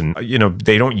performance and,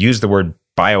 they don't use the word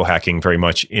biohacking very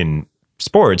much in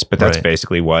sports, but that's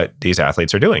basically what these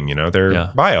athletes are doing.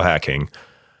 They're biohacking.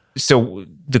 So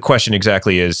the question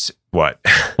exactly is what?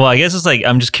 Well, I guess it's like,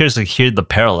 I'm just curious to hear the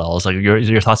parallels, like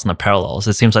your thoughts on the parallels.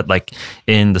 It seems like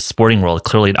in the sporting world,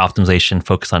 clearly an optimization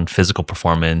focused on physical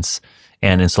performance.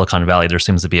 And in Silicon Valley, there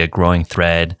seems to be a growing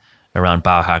thread around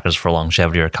biohackers for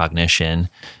longevity or cognition.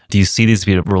 Do you see these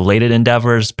be related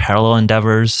endeavors, parallel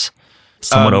endeavors,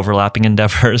 somewhat overlapping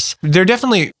endeavors? They're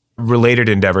definitely related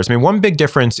endeavors. I mean, one big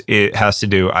difference it has to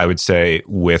do, I would say,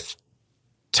 with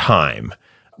time,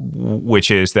 which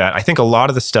is that I think a lot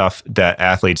of the stuff that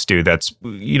athletes do that's,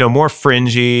 more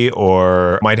fringy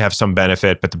or might have some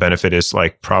benefit, but the benefit is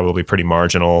like probably pretty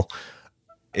marginal,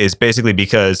 is basically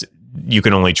because you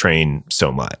can only train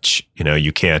so much.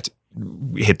 You can't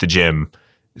hit the gym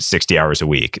 60 hours a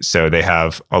week. So they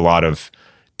have a lot of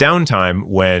downtime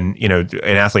when,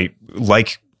 an athlete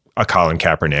like a Colin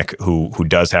Kaepernick, who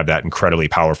does have that incredibly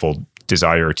powerful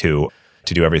desire to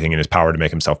do everything in his power to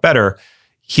make himself better.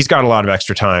 He's got a lot of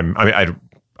extra time. I mean,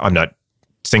 I'm not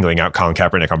singling out Colin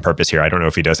Kaepernick on purpose here. I don't know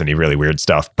if he does any really weird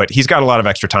stuff, but he's got a lot of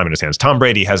extra time on his hands. Tom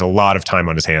Brady has a lot of time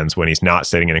on his hands when he's not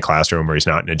sitting in a classroom or he's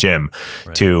not in a gym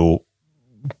to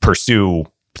pursue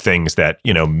things that,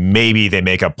 maybe they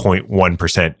make a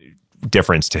 0.1%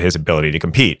 difference to his ability to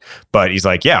compete. But he's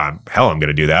like, yeah, I'm going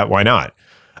to do that. Why not?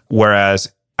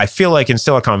 Whereas I feel like in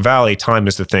Silicon Valley, time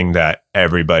is the thing that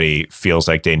everybody feels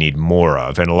like they need more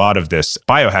of. And a lot of this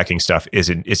biohacking stuff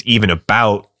is even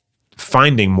about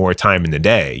finding more time in the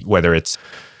day, whether it's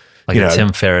like a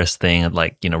Tim Ferriss thing,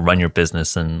 like, run your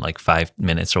business in like 5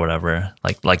 minutes or whatever,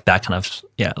 like that kind of,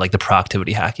 like the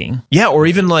productivity hacking. Yeah. Or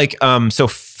even like, so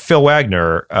Phil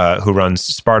Wagner, who runs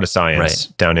Sparta Science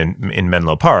down in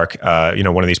Menlo Park,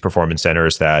 one of these performance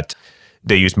centers that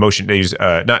they use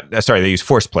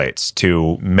force plates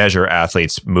to measure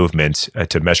athletes' movement,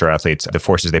 to measure athletes, the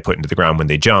forces they put into the ground when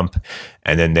they jump.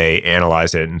 And then they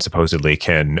analyze it and supposedly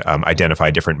can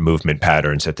identify different movement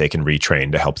patterns that they can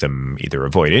retrain to help them either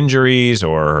avoid injuries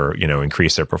or,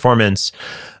 increase their performance.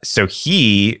 So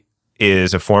he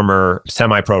is a former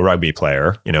semi-pro rugby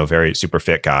player, very super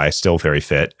fit guy, still very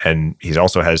fit. And he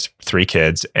also has 3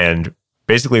 kids. And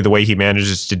basically the way he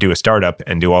manages to do a startup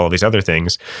and do all of these other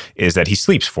things is that he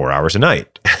sleeps 4 hours a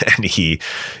night. And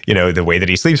the way that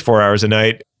he sleeps 4 hours a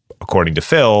night, according to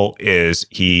Phil, is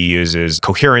he uses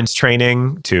coherence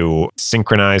training to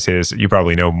synchronize you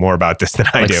probably know more about this than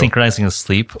I do. Synchronizing his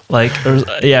sleep. I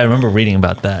remember reading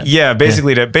about that. Yeah,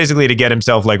 basically to get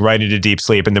himself right into deep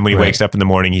sleep. And then when he wakes up in the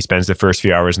morning, he spends the first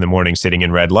few hours in the morning sitting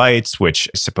in red lights, which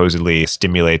supposedly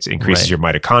increases your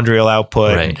mitochondrial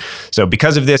output. Right. So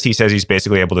because of this, he says he's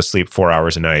basically able to sleep 4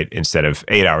 hours a night instead of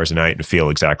 8 hours a night and feel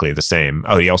exactly the same.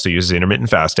 Oh, he also uses intermittent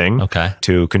fasting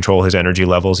to control his energy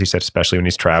levels, he said, especially when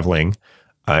he's traveling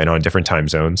and on different time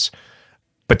zones.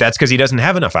 But that's because he doesn't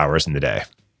have enough hours in the day.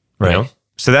 Right.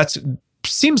 So that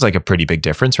seems like a pretty big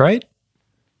difference, right?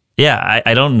 Yeah,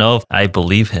 I don't know if I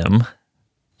believe him.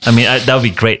 I mean, that would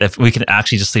be great if we can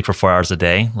actually just sleep for 4 hours a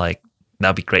day. Like, that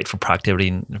would be great for productivity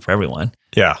and for everyone.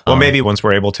 Yeah. Well, maybe once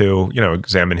we're able to,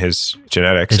 examine his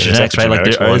genetics. His genetics, right? Like,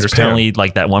 there is apparently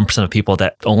like that 1% of people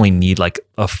that only need like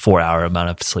a 4 hour amount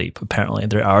of sleep. Apparently,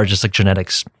 there are just like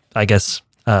genetics, I guess,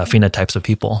 phenotypes of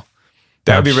people.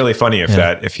 That would be really funny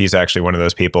if he's actually one of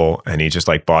those people and he just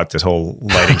bought this whole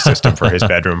lighting system for his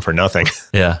bedroom for nothing.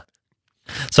 Yeah.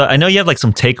 So I know you have like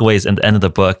some takeaways at the end of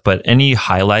the book, but any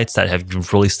highlights that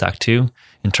have really stuck to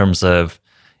in terms of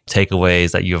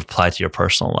takeaways that you've applied to your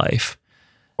personal life?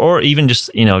 Or even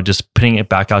just, just putting it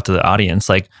back out to the audience,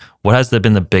 like what has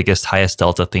been the biggest, highest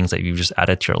delta things that you've just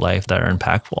added to your life that are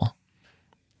impactful?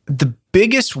 The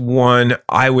biggest one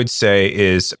I would say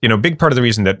is, a big part of the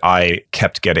reason that I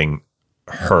kept getting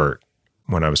hurt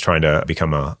when I was trying to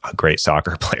become a great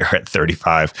soccer player at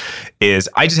 35 is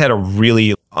I just had a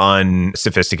really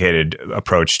unsophisticated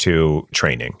approach to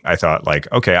training. I thought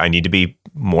okay, I need to be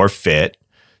more fit.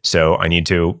 So I need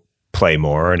to play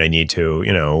more and I need to,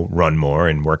 run more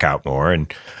and work out more.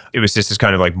 And it was just this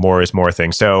kind of more is more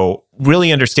thing. So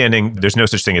really understanding there's no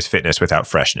such thing as fitness without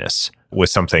freshness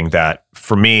was something that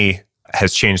for me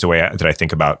has changed the way that I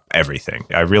think about everything.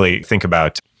 I really think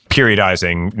about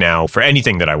periodizing now for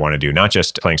anything that I want to do, not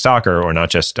just playing soccer or not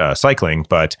just cycling,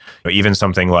 but even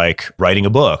something like writing a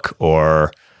book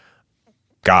or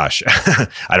gosh,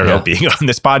 I don't know, being on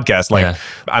this podcast.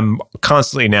 I'm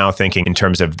constantly now thinking in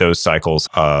terms of those cycles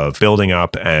of building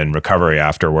up and recovery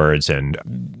afterwards.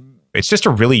 And it's just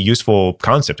a really useful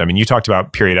concept. I mean, you talked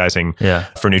about periodizing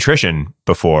for nutrition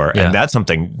before, and that's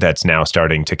something that's now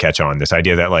starting to catch on. This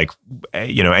idea that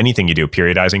anything you do,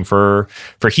 periodizing for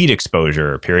heat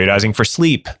exposure, periodizing for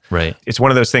sleep. Right. It's one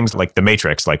of those things like the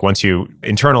Matrix. Once you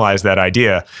internalize that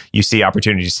idea, you see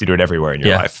opportunities to do it everywhere in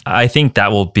your life. I think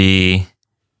that will be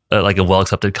a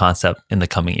well-accepted concept in the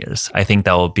coming years. I think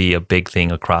that will be a big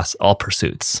thing across all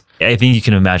pursuits. I think you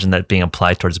can imagine that being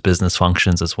applied towards business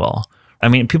functions as well. I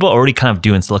mean, people already kind of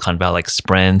do in Silicon Valley,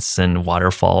 sprints and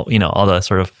waterfall, all the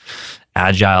sort of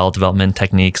agile development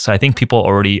techniques. So I think people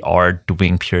already are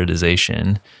doing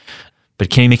periodization. But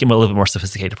can you make it a little bit more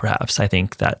sophisticated, perhaps? I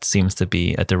think that seems to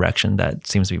be a direction that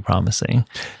seems to be promising.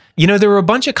 There were a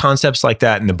bunch of concepts like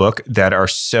that in the book that are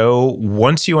so,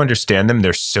 once you understand them,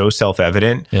 they're so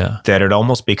self-evident that it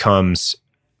almost becomes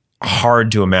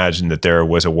hard to imagine that there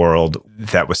was a world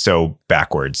that was so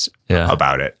backwards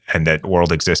about it and that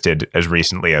world existed as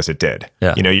recently as it did.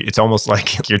 Yeah. It's almost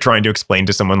like you're trying to explain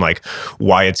to someone like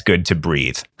why it's good to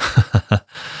breathe.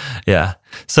 Yeah.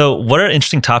 So what are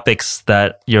interesting topics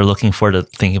that you're looking forward to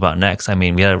thinking about next? I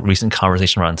mean, we had a recent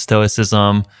conversation around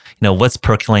Stoicism. What's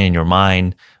percolating in your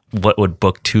mind? What would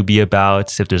book 2 be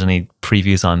about? If there's any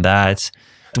previews on that.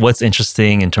 What's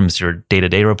interesting in terms of your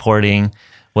day-to-day reporting?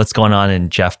 What's going on in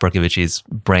Jeff Bercovici's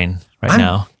brain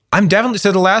now? I'm definitely,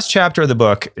 so the last chapter of the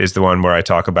book is the one where I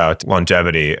talk about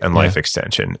longevity and life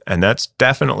extension. And that's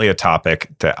definitely a topic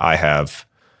that I have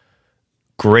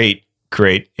great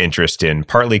interest in,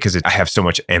 partly because I have so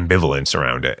much ambivalence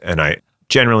around it. And I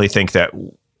generally think that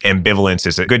ambivalence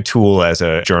is a good tool as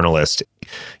a journalist.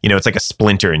 It's like a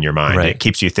splinter in your mind. Right. It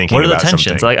keeps you thinking about something. What are the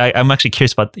tensions? Like, I'm actually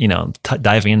curious about,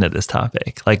 diving into this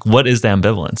topic. Like, what is the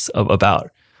ambivalence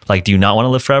about? Like, do you not want to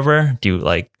live forever? Do you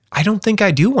like... I don't think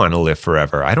I do want to live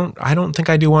forever. I don't think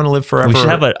I do want to live forever. We should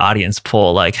have an audience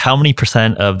poll. Like, how many %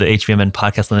 of the HVMN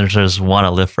podcast listeners want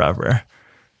to live forever?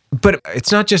 But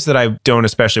it's not just that I don't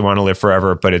especially want to live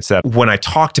forever, but it's that when I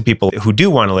talk to people who do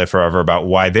want to live forever about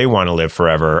why they want to live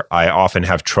forever, I often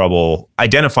have trouble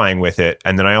identifying with it.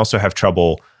 And then I also have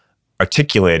trouble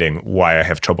articulating why I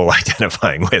have trouble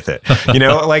identifying with it.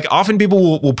 Like often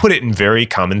people will put it in very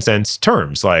common sense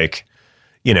terms, like,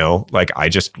 like I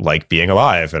just like being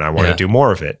alive and I want to do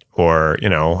more of it. Or,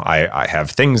 I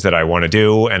have things that I want to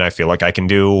do and I feel like I can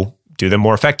do them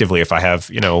more effectively if I have,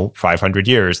 500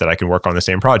 years that I can work on the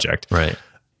same project. Right.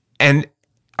 And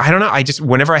I don't know,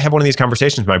 whenever I have one of these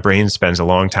conversations, my brain spends a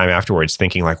long time afterwards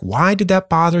thinking like, why did that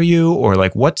bother you? Or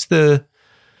like, what's the...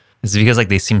 Is it because like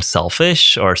they seem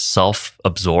selfish or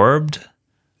self-absorbed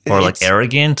or like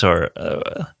arrogant or...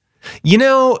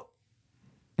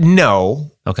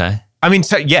 No. Okay. I mean,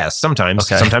 yes,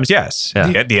 sometimes. Okay. Sometimes yes.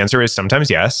 Yeah. The answer is sometimes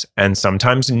yes, and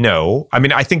sometimes no. I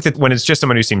mean, I think that when it's just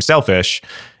someone who seems selfish,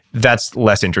 that's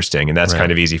less interesting, and that's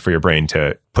kind of easy for your brain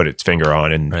to put its finger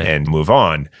on and move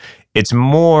on. It's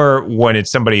more when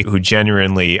it's somebody who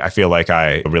genuinely, I feel like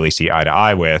I really see eye to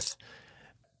eye with,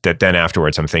 that then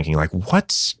afterwards I'm thinking like,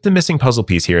 what's the missing puzzle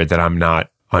piece here that I'm not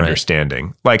understanding?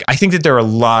 Right. Like, I think that there are a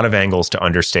lot of angles to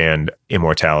understand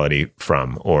immortality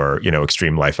from, or,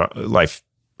 extreme life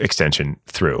extension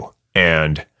through.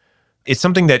 And it's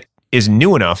something that is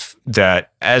new enough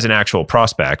that as an actual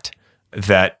prospect,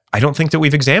 that I don't think that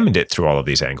we've examined it through all of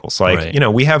these angles. Like,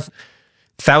 we have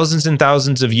thousands and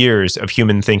thousands of years of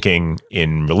human thinking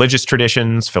in religious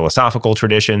traditions, philosophical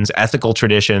traditions, ethical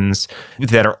traditions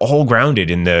that are all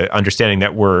grounded in the understanding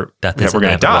that we're going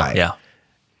to die. Yeah.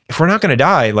 If we're not going to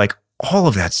die, like all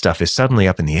of that stuff is suddenly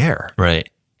up in the air. Right.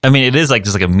 I mean, it is like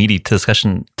just like a meaty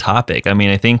discussion topic. I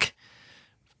mean, I think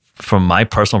from my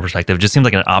personal perspective, it just seems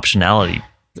like an optionality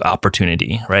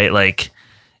opportunity, right? Like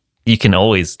you can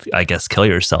always, I guess, kill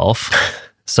yourself.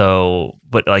 So,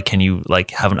 but like, can you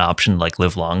like have an option to like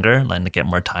live longer and to get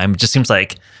more time? It just seems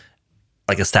like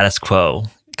a status quo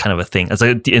kind of a thing. It's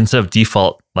like instead of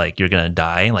default, like you're going to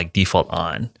die, like default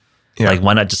on. Yeah. Like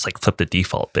why not just like flip the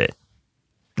default bit?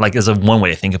 Like there's one way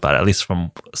to think about it, at least from,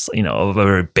 a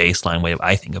very baseline way of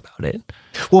I think about it.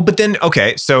 Well, but then,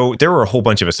 okay, so there were a whole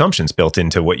bunch of assumptions built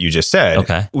into what you just said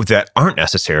that aren't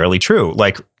necessarily true.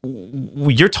 Like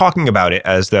you're talking about it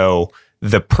as though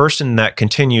the person that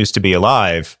continues to be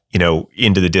alive,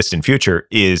 into the distant future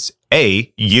is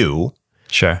A, you.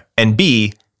 Sure. And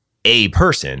B, a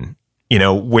person,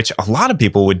 which a lot of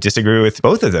people would disagree with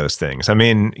both of those things. I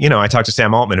mean, I talked to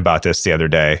Sam Altman about this the other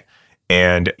day.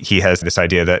 And he has this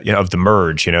idea that, of the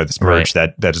merge, this merge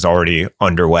that is already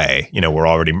underway. We're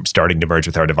already starting to merge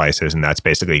with our devices, and that's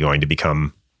basically going to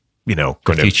become,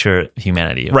 future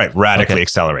humanity. Right, radically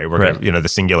accelerate. We're gonna, the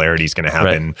singularity is going to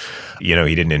happen. Right.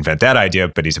 He didn't invent that idea,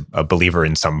 but he's a believer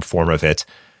in some form of it.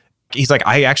 He's like,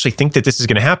 I actually think that this is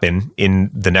going to happen in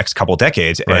the next couple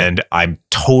decades, and I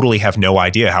totally have no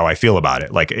idea how I feel about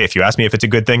it. Like, if you ask me if it's a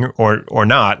good thing or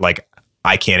not, like,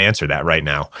 I can't answer that right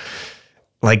now.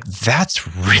 Like, that's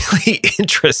really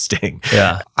interesting.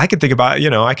 Yeah. I could think about,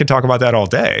 I could talk about that all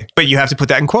day, but you have to put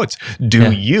that in quotes.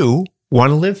 Do you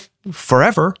want to live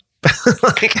forever?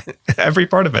 Like every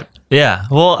part of it. Yeah.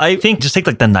 Well, I think just take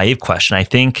like the naive question.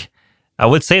 I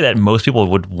would say that most people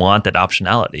would want that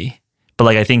optionality, but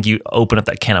like, I think you open up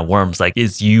that can of worms. Like,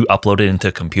 is you uploaded into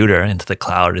a computer, into the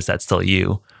cloud? Is that still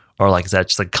you? Or like, is that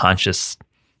just a conscious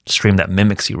stream that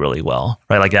mimics you really well,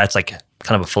 right? Like that's like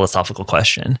kind of a philosophical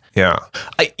question. Yeah.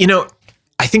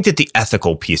 I think that the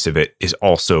ethical piece of it is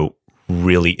also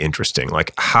really interesting.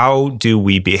 Like, how do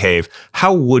we behave?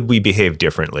 How would we behave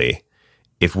differently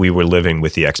if we were living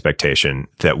with the expectation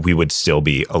that we would still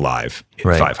be alive in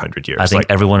 500 years? I think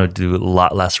everyone would do a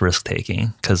lot less risk taking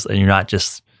because you're not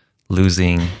just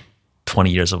losing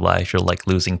 20 years of life, you're like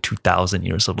losing 2,000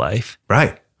 years of life.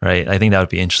 Right. I think that would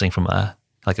be interesting from a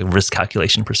risk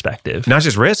calculation perspective. Not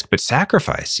just risk, but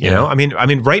sacrifice, you know? I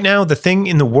mean, right now, the thing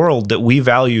in the world that we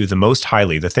value the most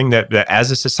highly, the thing that as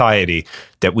a society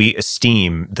that we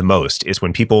esteem the most is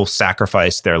when people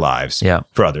sacrifice their lives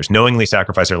for others, knowingly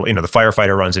sacrifice their, the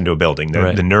firefighter runs into a building,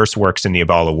 the nurse works in the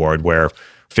Ebola ward where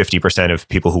 50% of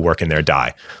people who work in there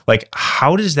die. Like,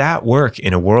 how does that work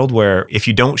in a world where if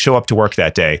you don't show up to work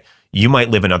that day, you might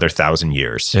live another 1,000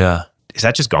 years? Yeah. Is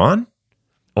that just gone?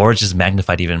 Or it's just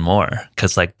magnified even more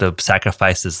because like the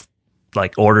sacrifice is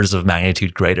like orders of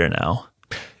magnitude greater now.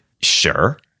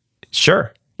 Sure.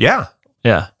 Yeah.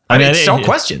 Yeah. I mean, it's all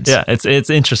questions. Yeah. It's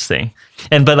interesting.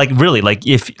 But like really, like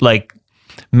if like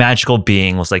magical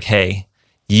being was like, hey,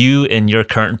 you in your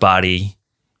current body,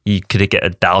 you could get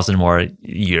 1,000 more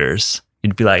years.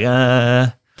 You'd be like,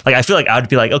 I feel like I would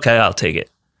be like, okay, I'll take it.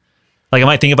 Like I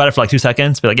might think about it for like 2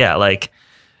 seconds, but like, yeah, like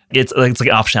it's like an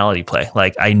optionality play.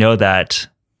 Like I know that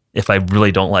if I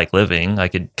really don't like living, I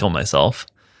could kill myself.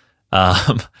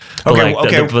 But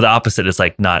the opposite is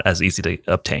like not as easy to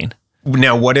obtain.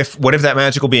 Now, what if that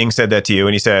magical being said that to you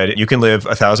and he said, you can live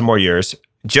 1,000 more years,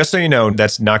 just so you know,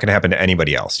 that's not going to happen to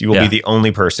anybody else. You will be the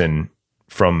only person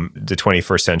from the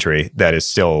 21st century that is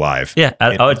still alive. Yeah,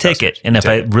 I would take it. And if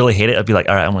I really hate it, I'd be like,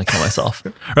 all right, I'm going to kill myself.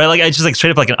 Right? Like I just like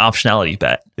straight up like an optionality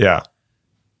bet. Yeah.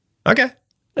 Okay.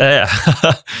 Yeah.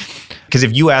 Because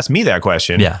if you ask me that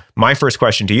question, my first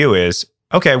question to you is,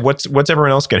 okay, what's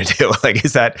everyone else going to do? Like,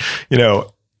 is that,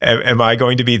 am I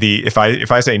going to be if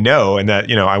I say no and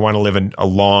that, I want to live a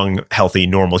long, healthy,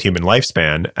 normal human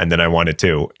lifespan, and then I want it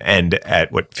to end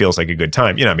at what feels like a good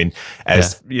time.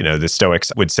 The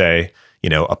Stoics would say,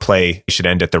 a play should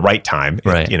end at the right time.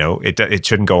 Right. It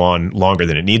shouldn't go on longer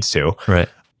than it needs to. Right.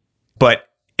 But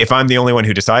if I'm the only one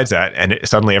who decides that and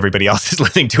suddenly everybody else is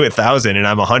living to 1,000 and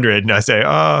I'm 100 and I say,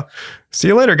 see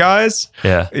you later, guys.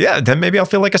 Yeah, then maybe I'll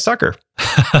feel like a sucker.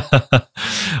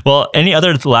 Well, any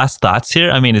other last thoughts here?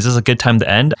 I mean, is this a good time to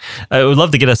end? I would love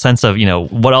to get a sense of,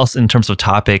 what else in terms of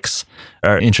topics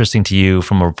are interesting to you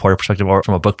from a reporter perspective or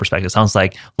from a book perspective. It sounds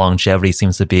like longevity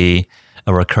seems to be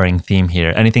a recurring theme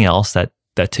here. Anything else that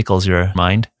tickles your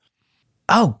mind?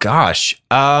 Oh, gosh.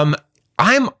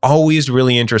 I'm always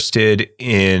really interested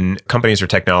in companies or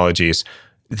technologies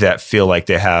that feel like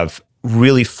they have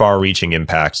really far-reaching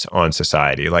impacts on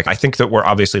society. Like, I think that we're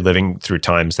obviously living through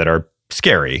times that are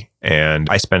scary. And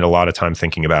I spend a lot of time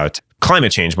thinking about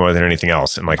climate change more than anything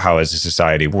else. And like, how as a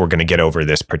society, we're going to get over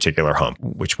this particular hump,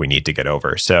 which we need to get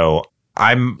over. So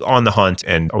I'm on the hunt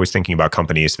and always thinking about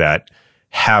companies that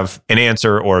have an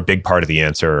answer or a big part of the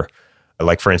answer.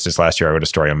 Like, for instance, last year I wrote a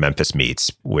story on Memphis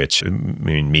Meats, which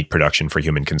meat production for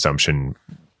human consumption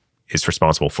is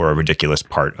responsible for a ridiculous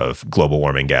part of global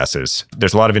warming gases.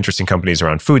 There's a lot of interesting companies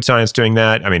around food science doing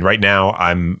that. I mean, right now,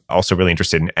 I'm also really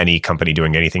interested in any company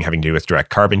doing anything having to do with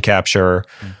direct carbon capture.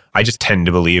 I just tend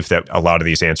to believe that a lot of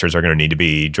these answers are going to need to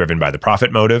be driven by the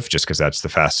profit motive, just because that's the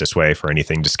fastest way for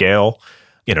anything to scale.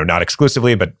 Not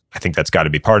exclusively, but I think that's got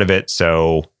to be part of it.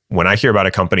 So when I hear about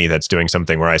a company that's doing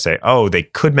something where I say, oh, they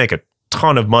could make a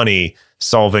ton of money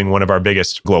solving one of our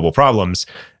biggest global problems,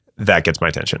 that gets my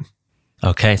attention.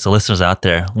 Okay, so listeners out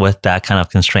there with that kind of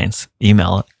constraints,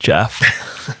 email Jeff.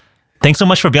 Thanks so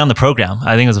much for being on the program.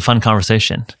 I think it was a fun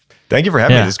conversation. Thank you for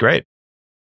having me. This is great.